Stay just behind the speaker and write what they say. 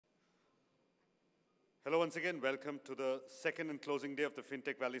Hello once again. Welcome to the second and closing day of the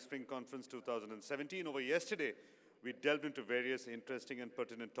FinTech Valley Spring Conference 2017. Over yesterday, we delved into various interesting and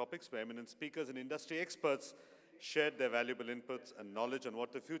pertinent topics where eminent speakers and industry experts shared their valuable inputs and knowledge on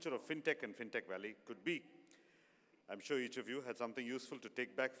what the future of FinTech and FinTech Valley could be. I'm sure each of you had something useful to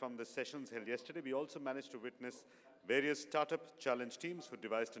take back from the sessions held yesterday. We also managed to witness various startup challenge teams who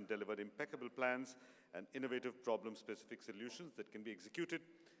devised and delivered impeccable plans and innovative problem-specific solutions that can be executed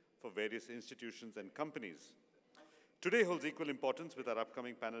for various institutions and companies. Today holds equal importance with our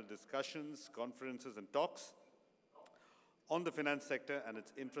upcoming panel discussions, conferences, and talks on the finance sector and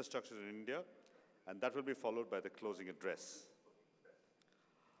its infrastructure in India, and that will be followed by the closing address.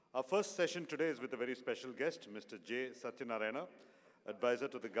 Our first session today is with a very special guest, Mr. J Satyanarayana, advisor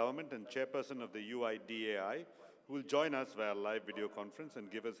to the government and chairperson of the UIDAI, who will join us via live video conference and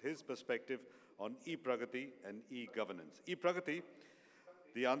give us his perspective on e-Pragati and e-governance. E-Pragati,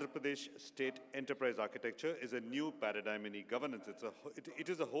 the Andhra Pradesh State Enterprise Architecture, is a new paradigm in e-governance. It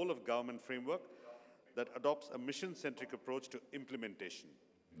is a whole-of-government framework that adopts a mission-centric approach to implementation.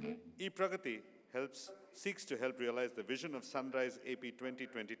 E-Pragati seeks to help realize the vision of Sunrise AP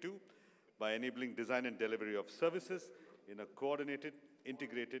 2022 by enabling design and delivery of services in a coordinated,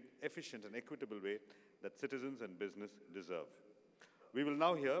 integrated, efficient, and equitable way that citizens and business deserve. We will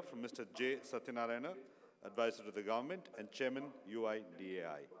now hear from Mr. J Satyanarayana, Advisor to the Government and Chairman,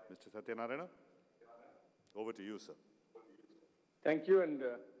 UIDAI. Mr. Satyanarayana, over to you, sir. Thank you and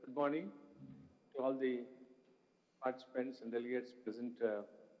good morning to all the participants and delegates present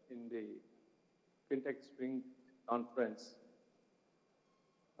in the FinTech Spring Conference.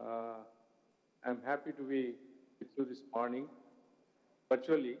 I'm happy to be with you this morning,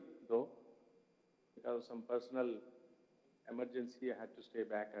 virtually though, because of some personal emergency I had to stay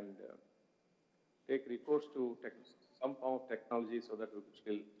back and take recourse to some form of technology so that we could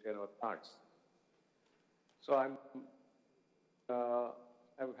still share our thoughts. So I've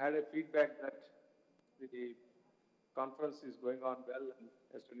had a feedback that the conference is going on well, and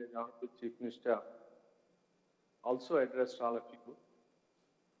yesterday the Honorable Chief Minister also addressed all of you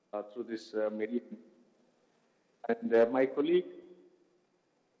through this medium. And my colleague,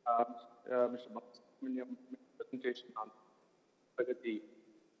 Mr. Balasubramaniam, made a presentation on Pragati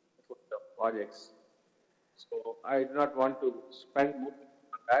projects. So I do not want to spend more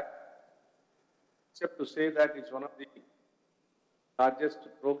on that, except to say that it's one of the largest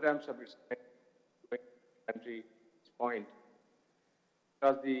programs of its kind in the country at this point.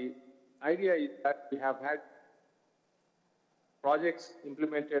 Because the idea is that we have had projects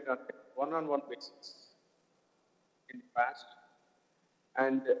implemented on a one-on-one basis in the past,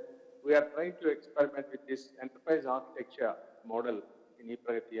 and we are trying to experiment with this enterprise architecture model in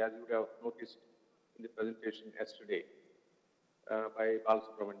e-Pragati, as you would have noticed in the presentation yesterday by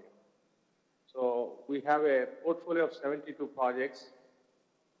Balasubramaniam. So we have a portfolio of 72 projects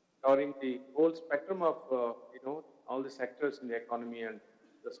covering the whole spectrum of all the sectors in the economy and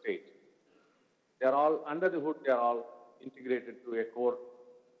the state. They are all under the hood. They are all integrated to a core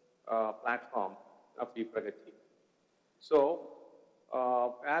platform of e-Pragati. So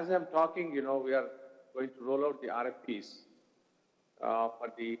as I'm talking, we are going to roll out the RFPs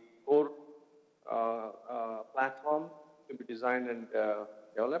for the core platform to be designed and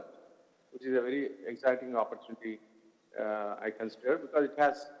developed, which is a very exciting opportunity I consider, because it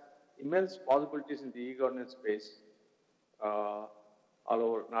has immense possibilities in the e-governance space all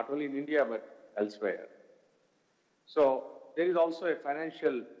over, not only in India but elsewhere. So there is also a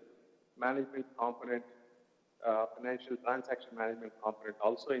financial management component, financial transaction management component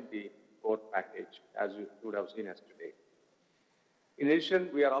also in the core package, as you would have seen yesterday. In addition,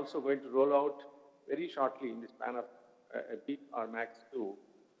 we are also going to roll out very shortly in the span of a week or max 2,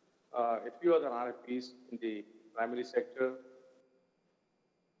 a few other RFPs in the primary sector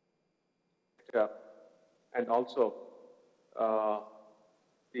and also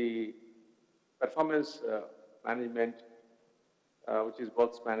the performance management, which is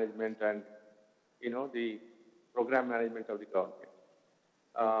both management and the program management of the government.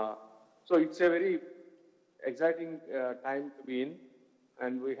 So it's a very exciting time to be in,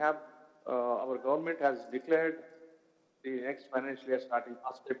 and we have our government has declared the next financial year starting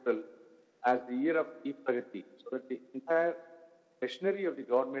 1st April as the year of e-Pragati, so that the entire machinery of the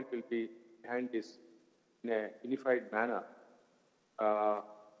government will be behind this in a unified manner,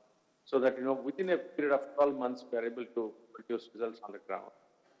 so that within a period of 12 months we are able to produce results on the ground.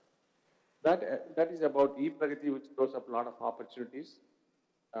 That is about e-Pragati, which throws up a lot of opportunities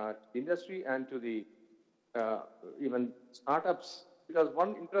to the industry and to the even startups. Because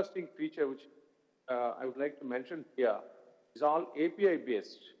one interesting feature which I would like to mention here is all API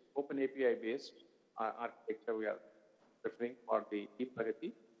based, open API based, architecture we are preferring for the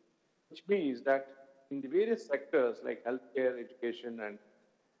e-Pragati, which means that in the various sectors like healthcare, education, and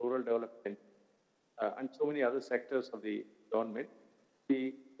rural development, and so many other sectors of the government,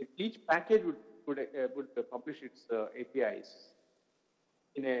 each package would publish its APIs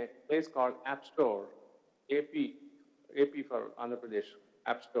in a place called App Store, AP for Andhra Pradesh,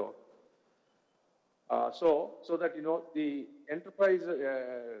 App Store. So that, the enterprise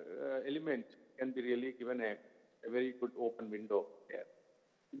element can be really given a very good open window there.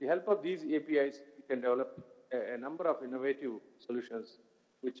 With the help of these APIs, you can develop a number of innovative solutions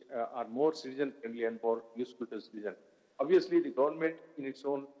which are more citizen-friendly and more useful to the citizen. Obviously, the government in its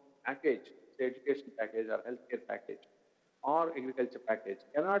own package, say education package or healthcare package or agriculture package,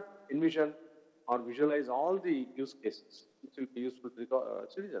 cannot envision or visualize all the use cases which will be useful to the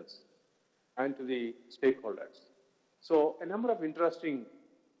citizens and to the stakeholders. So a number of interesting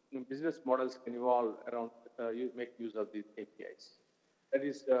business models can evolve around make use of these APIs. That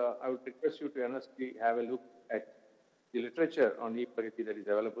is, I would request you to honestly have a look at the literature on e-Pragati that is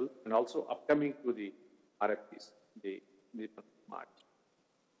available and also upcoming to the RFPs, the March.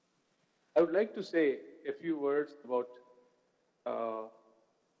 I would like to say a few words about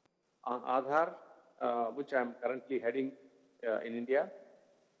Aadhaar, which I'm currently heading in India.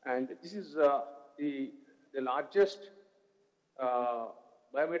 And this is the largest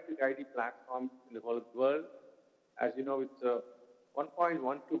biometric ID platform in the whole of the world. As you know, with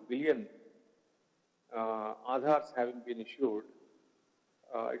 1.12 billion Aadhaars having been issued,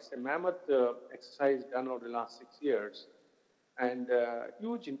 it's a mammoth exercise done over the last 6 years. And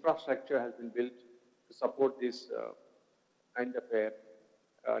huge infrastructure has been built to support this kind of a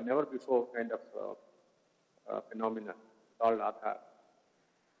never before kind of phenomena called Aadhaar.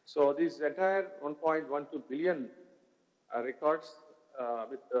 So this entire 1.12 billion records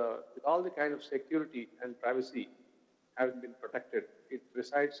with all the kind of security and privacy have been protected. It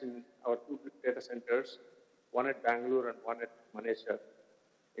resides in our two big data centers, one at Bangalore and one at Manesar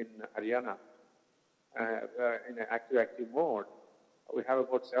in Haryana. In an active mode, we have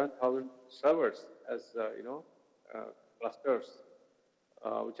about 7,000 servers as clusters,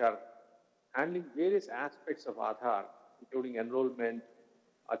 which are handling various aspects of Aadhaar, including enrollment,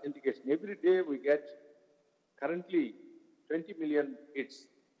 authentication. Every day we get currently 20 million hits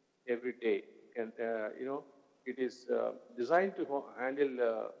every day, and it is designed to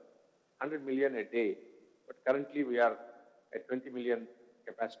handle 100 million a day. But currently we are at 20 million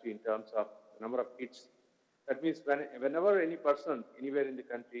capacity in terms of the number of hits. That means whenever any person anywhere in the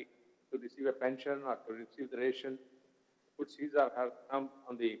country to receive a pension or to receive the ration puts his or her thumb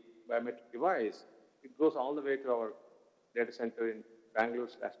on the biometric device, it goes all the way to our data center in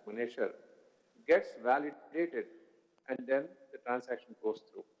Bangalore/Manesar, gets validated, and then the transaction goes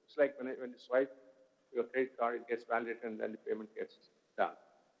through. It's like when you swipe your credit card, it gets validated, and then the payment gets done.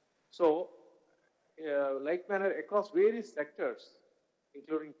 So, like manner across various sectors,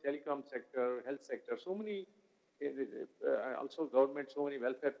 including telecom sector, health sector, so many, also government, so many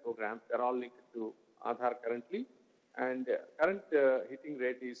welfare programs, they're all linked to Aadhaar currently. And current hitting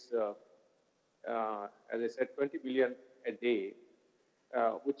rate is, as I said, 20 million a day,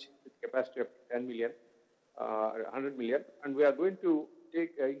 which with capacity of 10 million, 100 million. And we are going to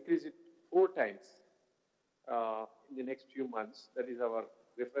increase it 4 times in the next few months. That is our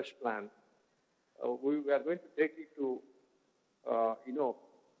refresh plan. We are going to take it to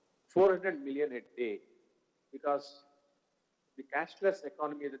 400 million a day, because the cashless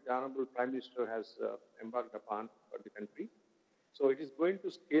economy that the Honorable Prime Minister has embarked upon for the country. So it is going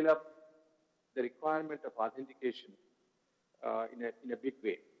to scale up the requirement of authentication in a big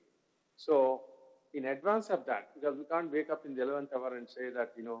way. So in advance of that, because we can't wake up in the 11th hour and say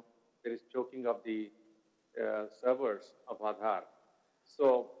that, there is choking of the servers of Aadhaar.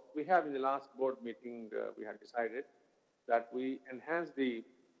 So we have in the last board meeting, we had decided that we enhance the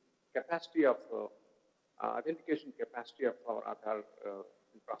capacity of authentication capacity of our Aadhaar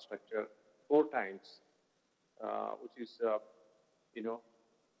infrastructure 4 times, which is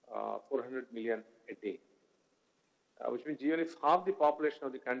 400 million a day, which means even if half the population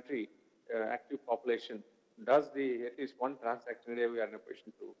of the country, active population, does at least one transaction a day, we are in a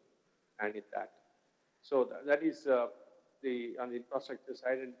position to handle that. So that is on the infrastructure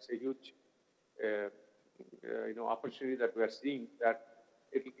side, and it's a huge opportunity that we are seeing, that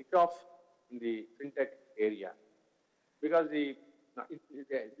it will kick off in the fintech area, because the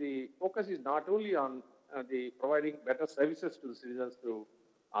focus is not only on the providing better services to the citizens through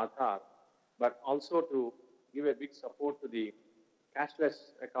Aadhaar, but also to give a big support to the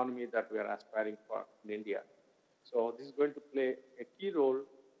cashless economy that we are aspiring for in India. So this is going to play a key role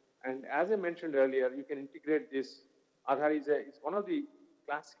And as I mentioned earlier, you can integrate this. Aadhaar is one of the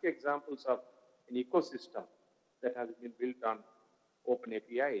classic examples of an ecosystem that has been built on open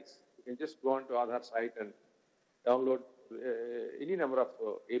APIs. You can just go onto Aadhaar site and download any number of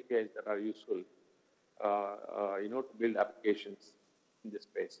APIs that are useful, to build applications in this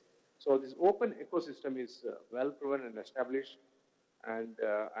space. So this open ecosystem is well proven and established, and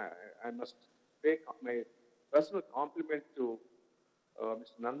I must pay my personal compliment to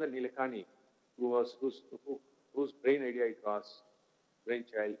Mr. Nandan Nilekani, whose brain idea it was,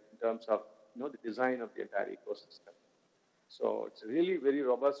 brainchild, in terms of the design of the entire ecosystem. So it's really very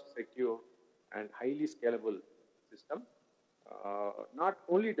robust, secure, and highly scalable system. Not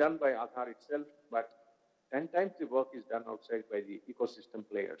only done by Aadhaar itself, but 10 times the work is done outside by the ecosystem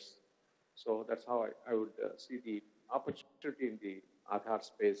players. So that's how I would see the opportunity in the Aadhaar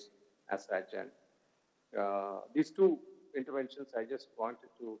space as such. And these two interventions I just wanted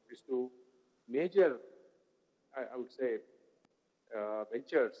to, these two major, I would say,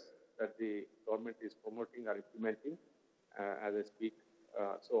 ventures that the government is promoting or implementing as I speak.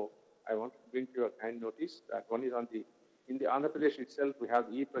 So I want to bring to your kind notice that one is in the Andhra Pradesh itself, we have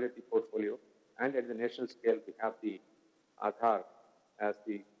the e-Pragati portfolio, and at the national scale, we have the Aadhaar as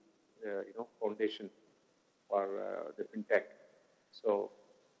the foundation for the fintech. So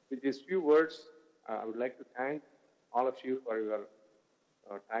with these few words, I would like to thank all of you for your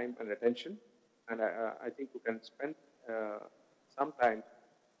time and attention. And I think we can spend some time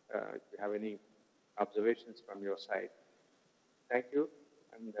if you have any observations from your side. Thank you,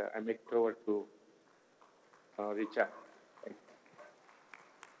 and I make it over to Richa. Thank you.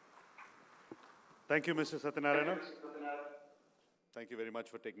 Thank you, Mr. Satyanarayana. Thank you very much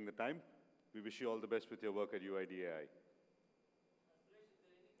for taking the time. We wish you all the best with your work at UIDAI.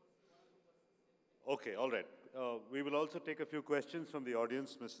 Okay, all right. We will also take a few questions from the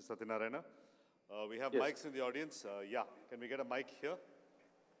audience, Mr. Satyanarayana. We have mics in the audience. Yeah, can we get a mic here?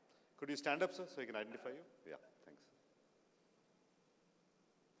 Could you stand up, sir, so I can identify you? Yeah, thanks.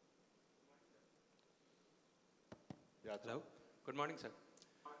 Yeah, hello. Good morning, sir.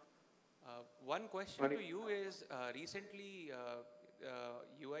 One question to you is, recently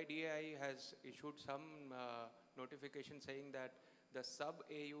UIDAI has issued some notification saying that the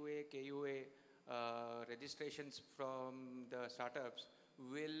sub-AUA, KUA registrations from the startups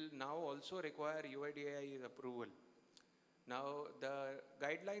will now also require UIDAI approval. Now, the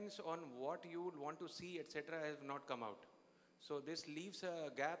guidelines on what you would want to see, etc., have not come out. So this leaves a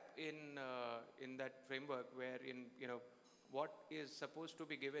gap in that framework wherein, what is supposed to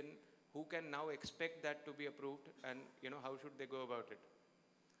be given, who can now expect that to be approved, and, how should they go about it?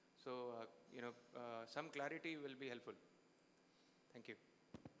 So, some clarity will be helpful. Thank you.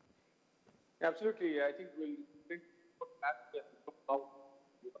 Absolutely. I think we'll bring back how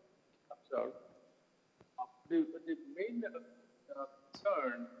you observe. The main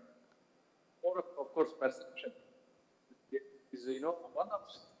concern, more of course, perception, is, one of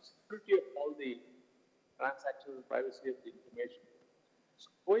security of all the transactional privacy of the information. So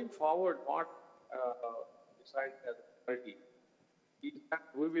going forward, what decided as a priority is that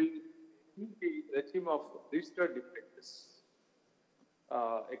we will in the regime of registered devices,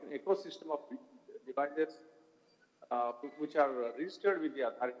 an ecosystem of devices which are registered with the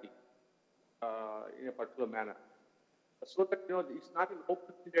authority in a particular manner, so that it's not an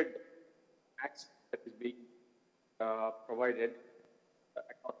open-ended access that is being provided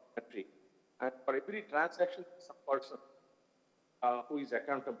across the country, and for every transaction, some person who is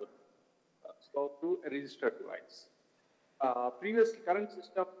accountable. So through a registered device. Previously, current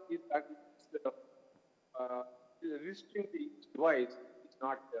system is that registering the device is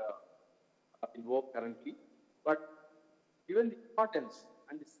not invoked currently, but given the importance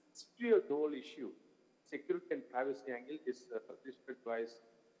and the sensitivity of the whole issue, security and privacy angle, this registered device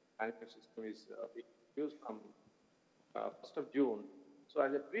management system is being used from 1st of June. So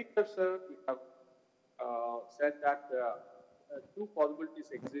as a precursor, we have said that two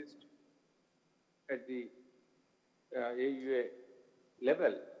possibilities exist at the AUA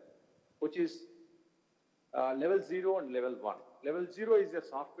level, which is level 0 and level 1. Level 0 is a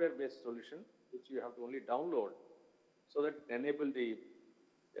software-based solution, which you have to only download so that it enable the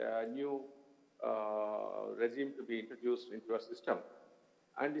new regime to be introduced into your system.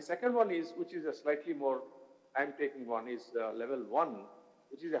 And the second one is, which is a slightly more time-taking one, is level 1,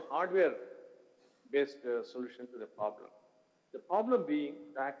 which is a hardware-based solution to the problem. The problem being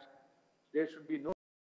that there should be no